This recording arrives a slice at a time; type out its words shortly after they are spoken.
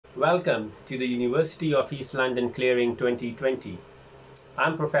Welcome to the University of East London Clearing 2020.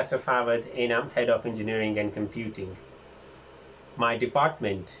 I'm Professor Fawad Inam, Head of Engineering and Computing. My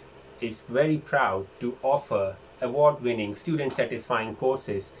department is very proud to offer award-winning, student-satisfying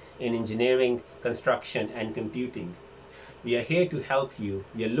courses in engineering, construction and computing. We are here to help you.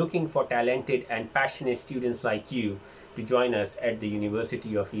 We are looking for talented and passionate students like you to join us at the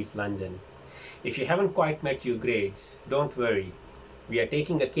University of East London. If you haven't quite met your grades, don't worry. We are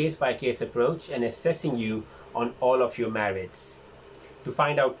taking a case-by-case approach and assessing you on all of your merits. To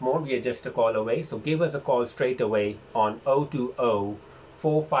find out more, we are just a call away, so give us a call straight away on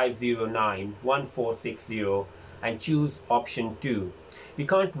 020-4509-1460 and choose option 2. We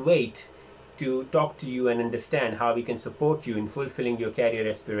can't wait to talk to you and understand how we can support you in fulfilling your career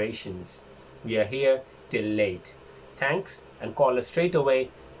aspirations. We are here till late. Thanks, and call us straight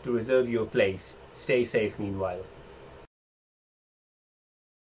away to reserve your place. Stay safe meanwhile.